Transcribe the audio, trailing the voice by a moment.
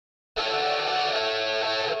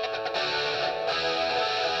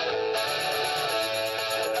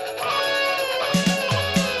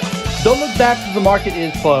Don't look back because the market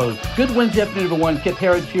is closed. Good Wednesday afternoon, everyone. Kip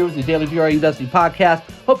Herriage here with the Daily VRA Investing Podcast.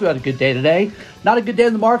 Hope you had a good day today. Not a good day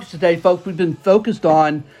in the markets today, folks. We've been focused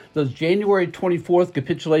on those January 24th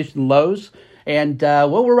capitulation lows. And,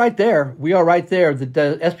 we're right there. We are right there.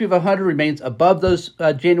 The S&P 500 remains above those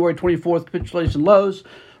January 24th capitulation lows.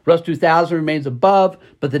 Russ 2000 remains above,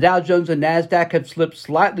 but the Dow Jones and NASDAQ have slipped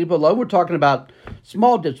slightly below. We're talking about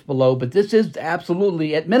small dips below, but this is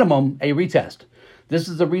absolutely, at minimum, a retest. This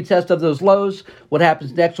is a retest of those lows. What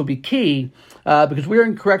happens next will be key because we're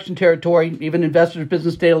in correction territory. Even Investors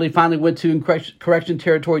Business Daily finally went to correction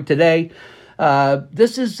territory today.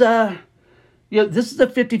 This is a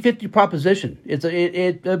 50-50 proposition.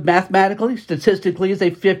 It mathematically, statistically, is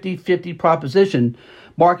a 50-50 proposition.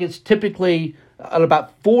 Markets typically, at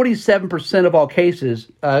about 47% of all cases,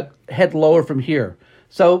 head lower from here.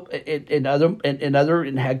 So in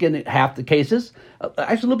half the cases, actually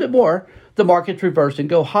a little bit more, the markets reverse and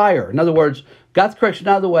go higher. In other words, got the correction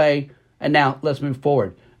out of the way, and now let's move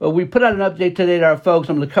forward. Well, we put out an update today to our folks.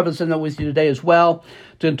 I'm going to cover some of that with you today as well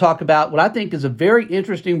to talk about what I think is a very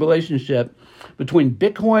interesting relationship between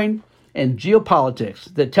Bitcoin and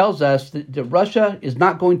geopolitics that tells us that Russia is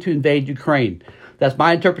not going to invade Ukraine. That's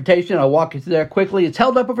my interpretation. I'll walk you through that quickly. It's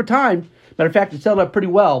held up over time. Matter of fact, it's held up pretty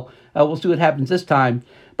well. We'll see what happens this time.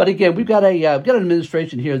 But again, we've got an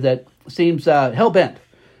administration here that seems hell-bent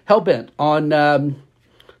on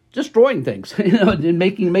destroying things, and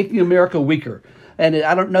making America weaker. And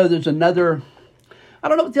I don't know. I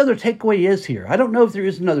don't know what the other takeaway is here. I don't know if there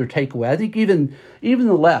is another takeaway. I think even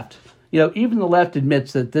the left, even the left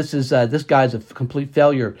admits that this guy's a complete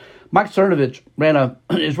failure. Mike Cernovich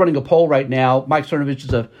is running a poll right now. Mike Cernovich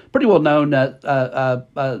is a pretty well-known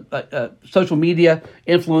social media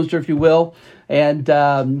influencer, if you will, and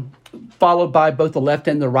followed by both the left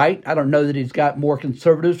and the right. I don't know that he's got more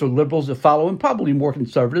conservatives or liberals that follow him, probably more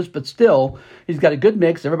conservatives, but still, he's got a good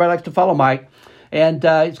mix. Everybody likes to follow Mike. And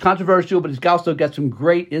it's controversial, but he's also got some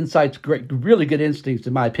great insights, really good instincts,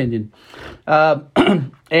 in my opinion.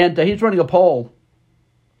 And he's running a poll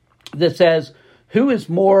that says, who is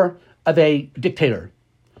more of a dictator?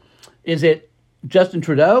 Is it Justin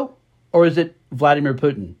Trudeau or is it Vladimir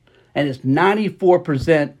Putin? And it's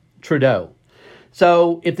 94% Trudeau.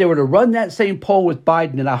 So if they were to run that same poll with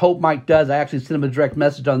Biden, and I hope Mike does, I actually sent him a direct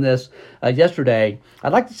message on this yesterday,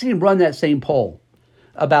 I'd like to see him run that same poll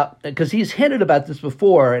because he's hinted about this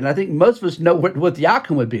before, and I think most of us know what the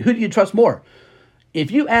outcome would be. Who do you trust more?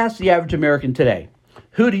 If you ask the average American today,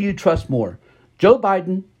 who do you trust more, Joe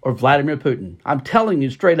Biden or Vladimir Putin? I'm telling you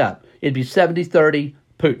straight up, it'd be 70-30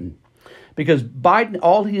 Putin. Because Biden,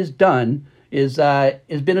 all he has done has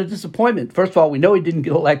been a disappointment. First of all, we know he didn't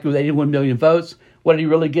get elected with 81 million votes. What did he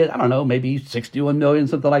really get? I don't know, maybe 61 million,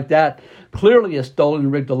 something like that. Clearly a stolen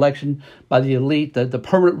and rigged election by the elite, the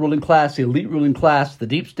permanent ruling class, the elite ruling class, the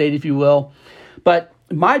deep state, if you will. But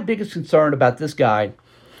my biggest concern about this guy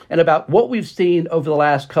and about what we've seen over the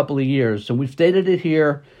last couple of years, and we've stated it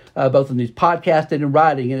here, both in these podcasts and in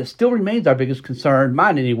writing, and it still remains our biggest concern,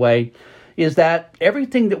 mine anyway, is that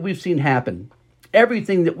everything that we've seen happen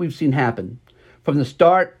from the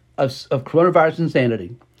start of coronavirus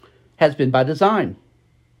insanity has been by design.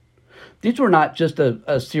 These were not just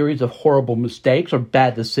a series of horrible mistakes or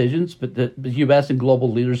bad decisions but the U.S. and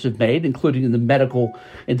global leaders have made, including in the medical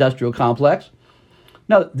industrial complex.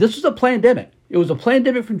 No, this was a pandemic. It was a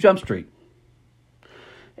pandemic from Jump Street.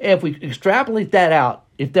 And if we extrapolate that out,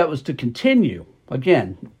 if that was to continue,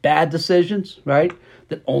 again, bad decisions, right,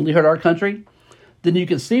 that only hurt our country, then you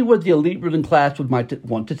can see where the elite ruling class might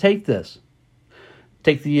want to take this.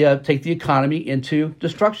 Take the economy into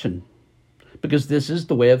destruction, because this is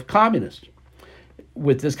the way of communists.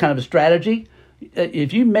 With this kind of a strategy,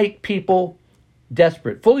 if you make people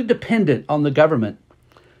desperate, fully dependent on the government,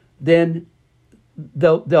 then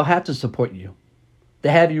they'll have to support you. They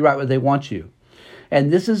have you right where they want you.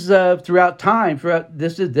 And this is throughout time.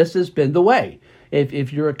 This has been the way.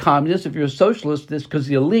 If you're a communist, if you're a socialist, this because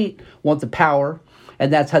the elite want the power,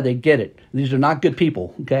 and that's how they get it. These are not good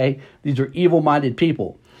people. Okay, these are evil-minded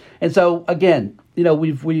people. And so again,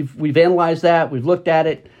 we've analyzed that, we've looked at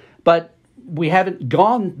it, but we haven't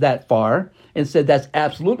gone that far and said that's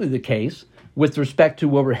absolutely the case with respect to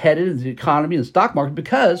where we're headed in the economy and the stock market,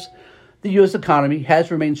 because the U.S. economy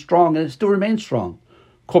has remained strong and it still remains strong.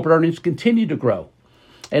 Corporate earnings continue to grow.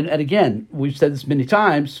 And again, we've said this many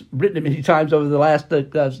times, written it many times over the last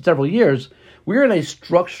several years, we're in a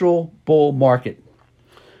structural bull market.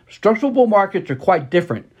 Structural bull markets are quite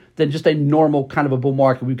different than just a normal kind of a bull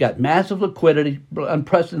market. We've got massive liquidity,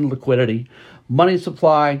 unprecedented liquidity, money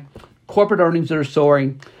supply, corporate earnings that are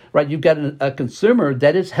soaring, right? You've got a consumer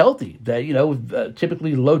that is healthy, that,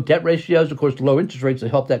 typically low debt ratios. Of course, low interest rates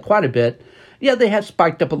have helped that quite a bit. Yeah, they have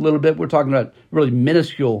spiked up a little bit. We're talking about really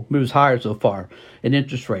minuscule moves higher so far in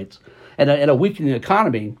interest rates. And a weakening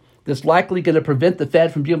economy that's likely going to prevent the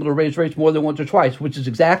Fed from being able to raise rates more than once or twice, which is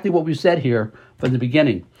exactly what we said here from the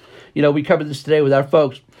beginning. We covered this today with our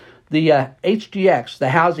folks. The HGX, the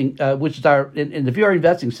housing, which is our in the VRA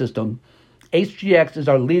investing system, HGX is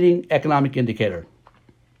our leading economic indicator.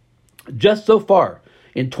 Just so far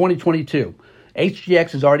in 2022,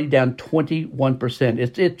 HGX is already down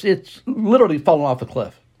 21%. It's literally fallen off a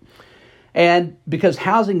cliff. And because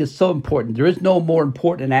housing is so important, there is no more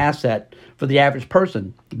important an asset for the average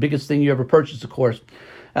person. The biggest thing you ever purchase, of course.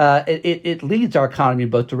 It leads our economy in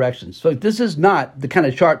both directions. So this is not the kind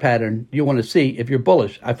of chart pattern you want to see if you're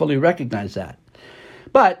bullish. I fully recognize that.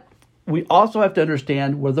 But we also have to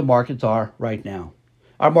understand where the markets are right now.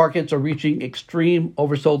 Our markets are reaching extreme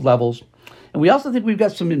oversold levels. And we also think we've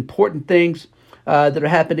got some important things that are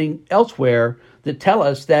happening elsewhere that tell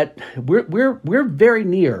us that we're very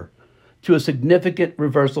near to a significant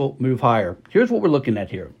reversal move higher. Here's what we're looking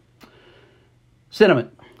at here.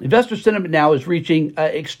 Sentiment. Investor sentiment now is reaching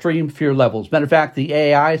extreme fear levels. Matter of fact, the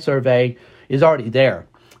AAI survey is already there.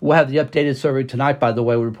 We'll have the updated survey tonight, by the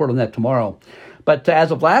way. We'll report on that tomorrow. But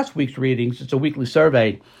as of last week's readings, it's a weekly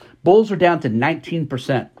survey, bulls are down to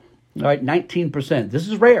 19%. All right, 19%. This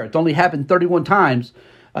is rare. It's only happened 31 times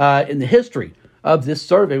in the history of this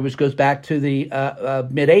survey, which goes back to the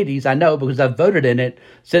mid-'80s. I know because I've voted in it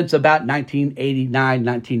since about 1989,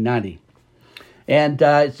 1990. And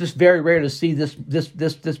it's just very rare to see this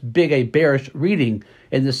big a bearish reading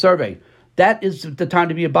in this survey. That is the time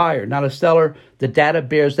to be a buyer, not a seller. The data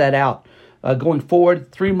bears that out. Going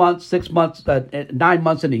forward, 3 months, 6 months, 9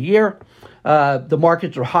 months in a year, the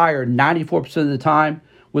markets are higher 94% of the time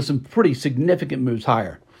with some pretty significant moves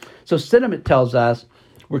higher. So sentiment tells us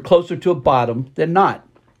we're closer to a bottom than not.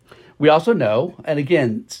 We also know, and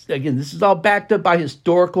again, this is all backed up by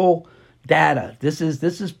historical data. This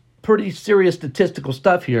is pretty serious statistical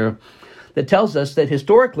stuff here that tells us that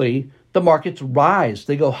historically the markets rise.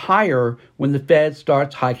 They go higher when the Fed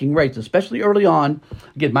starts hiking rates, especially early on.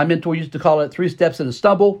 Again, my mentor used to call it 3 steps and a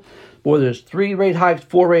stumble. Whether there's 3 rate hikes,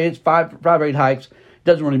 4 rates, 5 rate hikes, it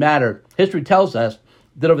doesn't really matter. History tells us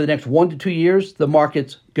that over the next 1 to 2 years, the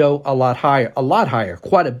markets go a lot higher,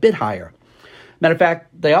 quite a bit higher. Matter of fact,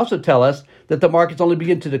 they also tell us that the markets only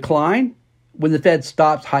begin to decline when the Fed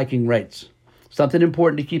stops hiking rates. Something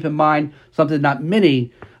important to keep in mind, something not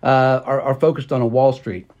many are focused on Wall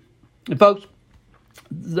Street. And folks,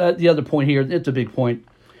 the other point here, it's a big point.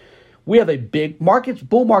 We have a big markets,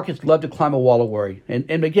 bull markets love to climb a wall of worry.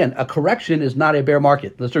 And again, a correction is not a bear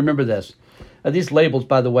market. Let's remember this. These labels,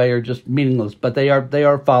 by the way, are just meaningless, but they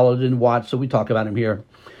are followed and watched, so we talk about them here.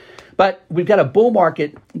 But we've got a bull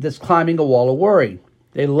market that's climbing a wall of worry.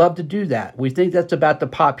 They love to do that. We think that's about to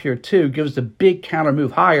pop here too. Give us a big counter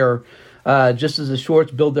move higher, just as the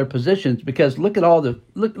shorts build their positions. Because look at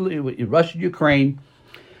Russia, Ukraine,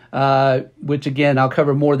 which again, I'll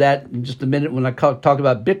cover more of that in just a minute when I talk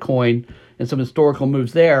about Bitcoin and some historical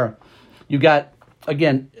moves there. You got,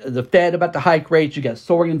 again, the Fed about to hike rates. You got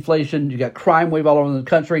soaring inflation. You got crime wave all over the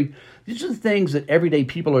country. These are the things that everyday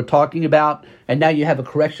people are talking about. And now you have a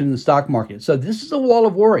correction in the stock market. So this is a wall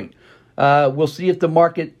of worry. We'll see if the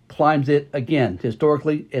market climbs it again.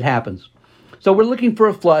 Historically, it happens. So we're looking for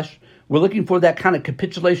a flush. We're looking for that kind of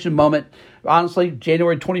capitulation moment. Honestly,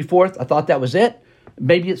 January 24th, I thought that was it.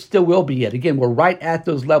 Maybe it still will be it. Again, we're right at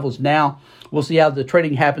those levels now. We'll see how the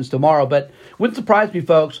trading happens tomorrow. But wouldn't surprise me,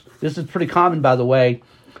 folks. This is pretty common, by the way,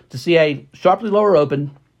 to see a sharply lower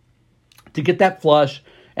open, to get that flush.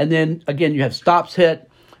 And then, again, you have stops hit.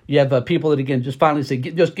 You have people that, again, just finally say,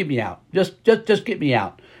 just get me out. Just get me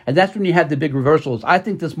out. And that's when you have the big reversals. I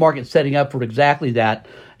think this market's setting up for exactly that,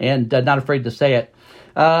 and not afraid to say it.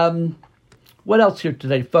 What else here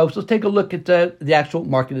today, folks? Let's take a look at the actual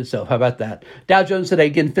market itself. How about that? Dow Jones today,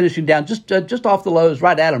 again, finishing down just off the lows,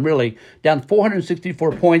 right at them, really, down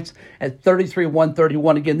 464 points at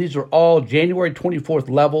 33,131. Again, these are all January 24th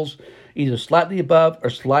levels, either slightly above or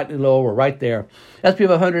slightly lower, right there. S&P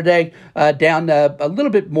 500 today down a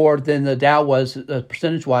little bit more than the Dow was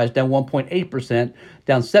percentage-wise, down 1.8%,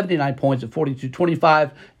 down 79 points at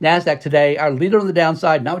 42.25. NASDAQ today, our leader on the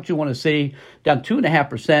downside, not what you want to see, down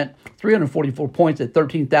 2.5%, 344 points at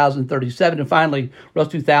 13,037. And finally,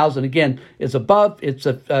 Russell 2000, again, is above its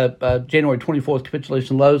January 24th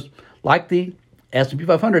capitulation lows, like the S&P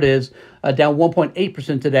 500 is, down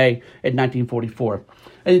 1.8% today at 1944.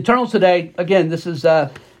 And internals today, again, this is,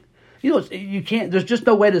 you can't, there's just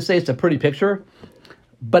no way to say it's a pretty picture.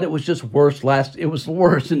 but it was just worse it was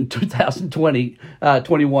worse in 2020,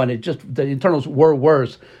 21. The internals were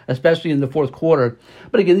worse, especially in the fourth quarter.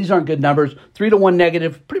 But again, these aren't good numbers. 3-1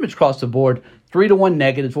 negative, pretty much across the board. 3-1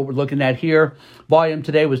 negative is what we're looking at here. Volume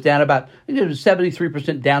today was down about, it was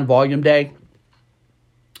 73% down volume day.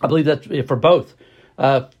 I believe that's for both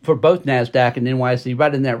NASDAQ and NYSE,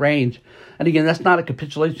 right in that range. And again, that's not a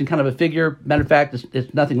capitulation kind of a figure. Matter of fact,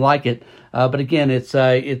 it's nothing like it. But again, it's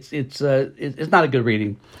not a good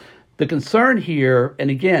reading. The concern here, and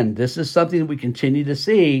again, this is something that we continue to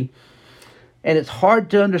see, and it's hard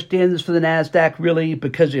to understand this for the NASDAQ really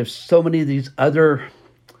because you have so many of these other,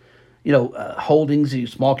 holdings.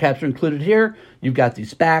 These small caps are included here. You've got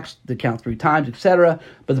these SPACs that count 3 times, etc.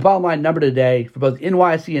 But the bottom line number today for both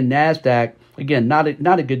NYSE and NASDAQ, again, not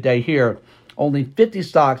a good day here. Only 50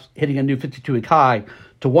 stocks hitting a new 52-week high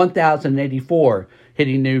to 1,084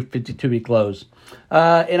 hitting new 52-week lows.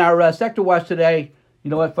 In our sector watch today, you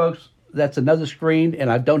know what, folks? That's another screen,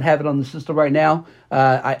 and I don't have it on the system right now.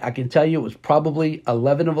 I can tell you it was probably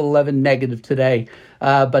 11 of 11 negative today.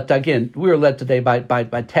 But again, we were led today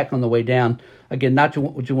by tech on the way down. Again, not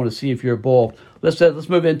what you want to see if you're a bull. Let's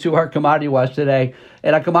move into our commodity watch today.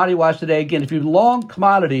 And our commodity watch today, again, if you're long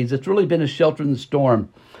commodities, it's really been a shelter in the storm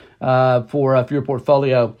for your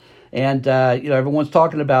portfolio. And everyone's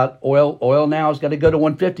talking about oil. Oil now has got to go to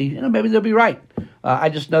 150. Maybe they'll be right. I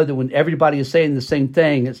just know that when everybody is saying the same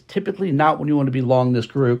thing, it's typically not when you want to be long this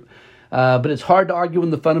group. But it's hard to argue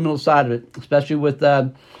on the fundamental side of it, especially with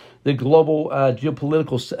the global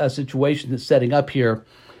geopolitical situation that's setting up here.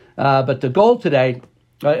 But the gold today,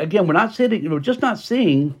 again, we're just not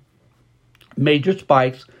seeing major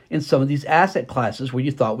spikes in some of these asset classes where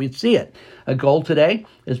you thought we'd see it. Gold today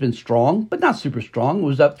has been strong, but not super strong. It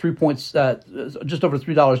was up 3 points, just over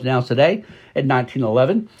 $3 an ounce today at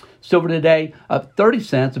 $19.11. Silver today up 30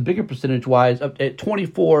 cents, a bigger percentage-wise, up at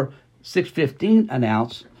 $24,615 an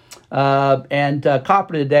ounce. And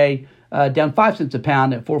copper today down 5 cents a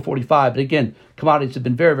pound at $4.45. But again, commodities have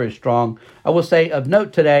been very, very strong. I will say of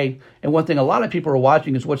note today, and one thing a lot of people are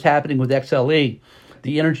watching is what's happening with XLE,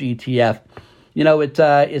 the energy ETF. It's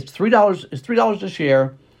 $3. It's $3 a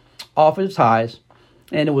share off its highs,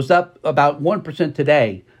 and it was up about 1%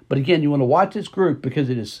 today. But again, you want to watch this group because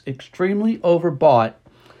it is extremely overbought.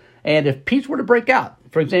 And if peace were to break out,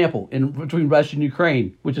 for example, between Russia and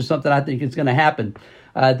Ukraine, which is something I think is going to happen,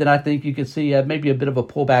 then I think you could see maybe a bit of a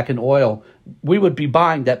pullback in oil. We would be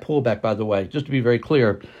buying that pullback, by the way, just to be very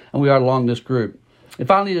clear, and we are along this group. And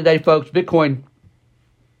finally today, folks, Bitcoin.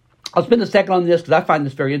 I'll spend a second on this because I find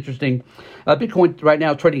this very interesting. Bitcoin right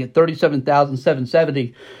now trading at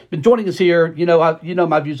 37,770. Been joining us here. You know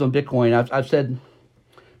my views on Bitcoin. I've said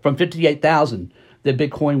from 58,000 that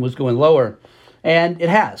Bitcoin was going lower, and it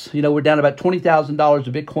has. We're down about $20,000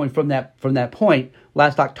 of Bitcoin from that point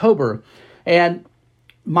last October, and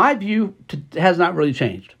my view has not really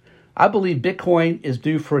changed. I believe Bitcoin is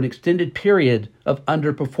due for an extended period of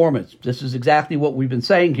underperformance. This is exactly what we've been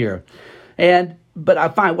saying here, But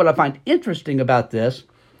what I find interesting about this,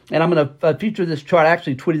 and I'm going to feature this chart. I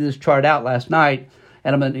actually tweeted this chart out last night,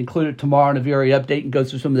 and I'm going to include it tomorrow in a very update and go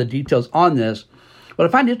through some of the details on this. What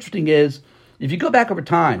I find interesting is, if you go back over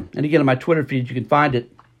time, and again, on my Twitter feed, you can find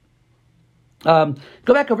it. Go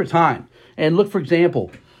back over time and look, for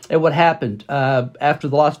example, at what happened after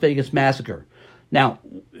the Las Vegas massacre. Now,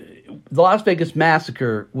 the Las Vegas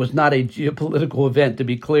massacre was not a geopolitical event, to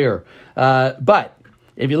be clear, but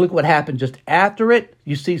if you look at what happened just after it,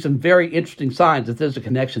 you see some very interesting signs that there's a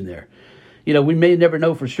connection there. We may never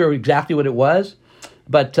know for sure exactly what it was,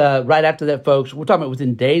 but right after that, folks, we're talking about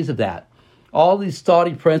within days of that, all these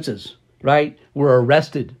Saudi princes, right, were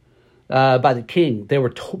arrested by the king.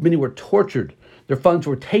 Many were tortured. Their funds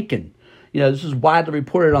were taken. This is widely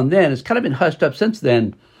reported on then. It's kind of been hushed up since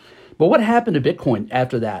then. But what happened to Bitcoin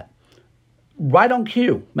after that? Right on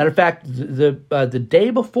cue. Matter of fact, the day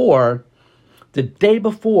before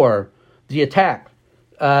the attack,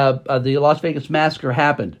 the Las Vegas massacre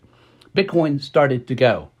happened, Bitcoin started to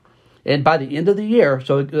go. And by the end of the year,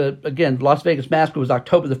 so again, Las Vegas massacre was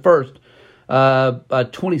October the 1st,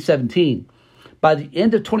 2017. By the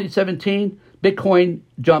end of 2017, Bitcoin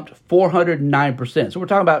jumped 409%. So we're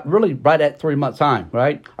talking about really right at 3 months time,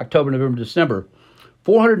 right? October, November, December.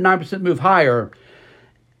 409% move higher,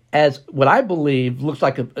 as what I believe looks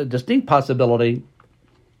like a distinct possibility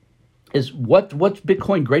is what's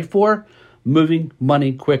Bitcoin great for? Moving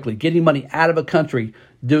money quickly, getting money out of a country,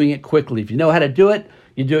 doing it quickly. If you know how to do it,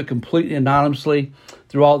 you do it completely anonymously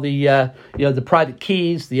through all the the private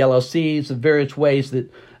keys, the LLCs, the various ways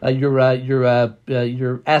that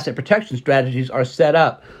your asset protection strategies are set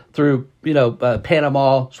up through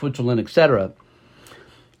Panama, Switzerland, etc.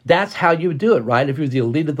 That's how you would do it, right? If you're the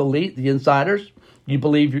elite of the elite, the insiders, you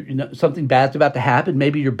believe something bad's about to happen.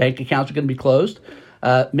 Maybe your bank accounts are going to be closed.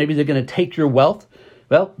 Maybe they're going to take your wealth.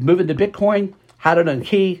 Well, move into Bitcoin, hide it on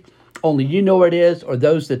key. Only you know where it is, or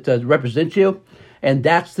those that represent you. And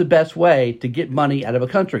that's the best way to get money out of a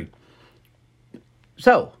country.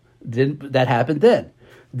 So then that happened then.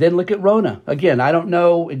 Then look at Rona. Again, I don't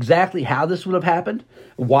know exactly how this would have happened,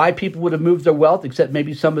 why people would have moved their wealth, except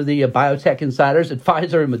maybe some of the biotech insiders at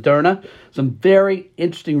Pfizer and Moderna. Some very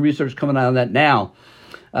interesting research coming out on that now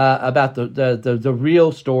about the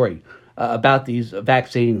real story about these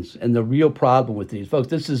vaccines and the real problem with these. Folks,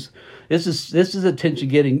 this is attention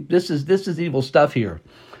getting. This is evil stuff here,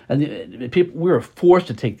 and people, we were forced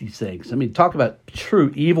to take these things. I mean, talk about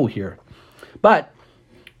true evil here. But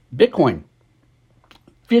Bitcoin,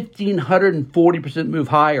 1,540% move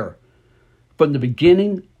higher from the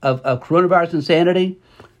beginning of coronavirus insanity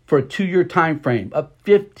for a 2-year time frame, up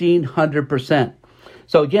 1,500%.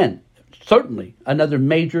 So again, certainly another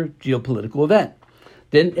major geopolitical event.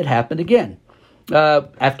 Then it happened again.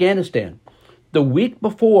 Afghanistan. The week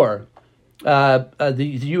before the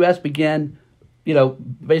U.S. began,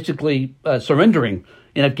 basically surrendering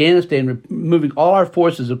in Afghanistan, moving all our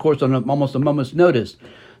forces, of course, on almost a moment's notice.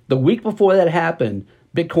 The week before that happened,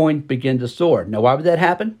 Bitcoin began to soar. Now, why would that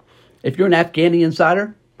happen? If you're an Afghani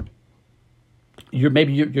insider,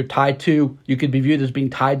 you're tied to, you could be viewed as being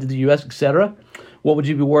tied to the U.S., etc. What would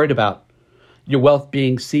you be worried about? Your wealth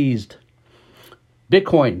being seized.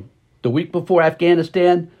 Bitcoin, the week before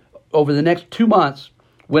Afghanistan, over the next 2 months,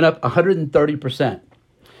 went up 130%.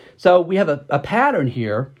 So we have a pattern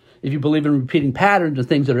here, if you believe in repeating patterns and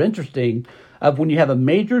things that are interesting, of when you have a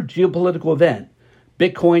major geopolitical event,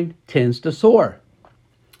 Bitcoin tends to soar.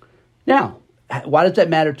 Now, why does that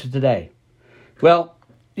matter to today? Well,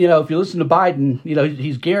 if you listen to Biden,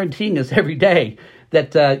 he's guaranteeing us every day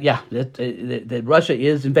that Russia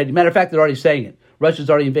is invading. Matter of fact, they're already saying it. Russia's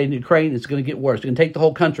already invading Ukraine. It's going to get worse. It's going to take the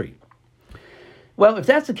whole country. Well, if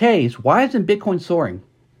that's the case, why isn't Bitcoin soaring?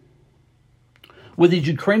 Would these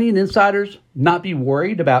Ukrainian insiders not be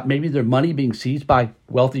worried about maybe their money being seized by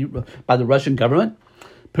the Russian government,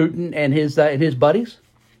 Putin and his buddies?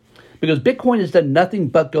 Because Bitcoin has done nothing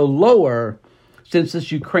but go lower since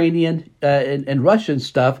this Ukrainian and Russian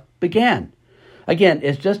stuff began. Again,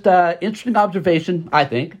 it's just an interesting observation, I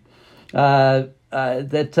think, that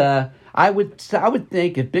I would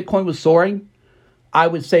think if Bitcoin was soaring, I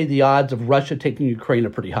would say the odds of Russia taking Ukraine are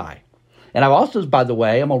pretty high. And I've also, by the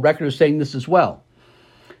way, I'm on record as saying this as well.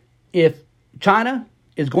 If China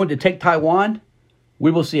is going to take Taiwan,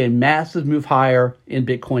 we will see a massive move higher in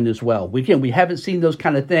Bitcoin as well. We haven't seen those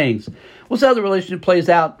kind of things. We'll see how the relationship plays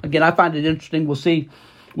out. Again, I find it interesting. We'll see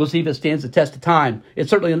if it stands the test of time. It's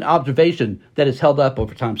certainly an observation that has held up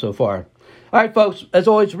over time so far. All right, folks, as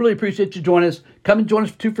always, really appreciate you joining us. Come and join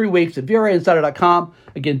us for 2 free weeks at VRAinsider.com.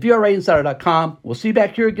 Again, VRAinsider.com. We'll see you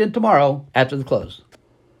back here again tomorrow after the close.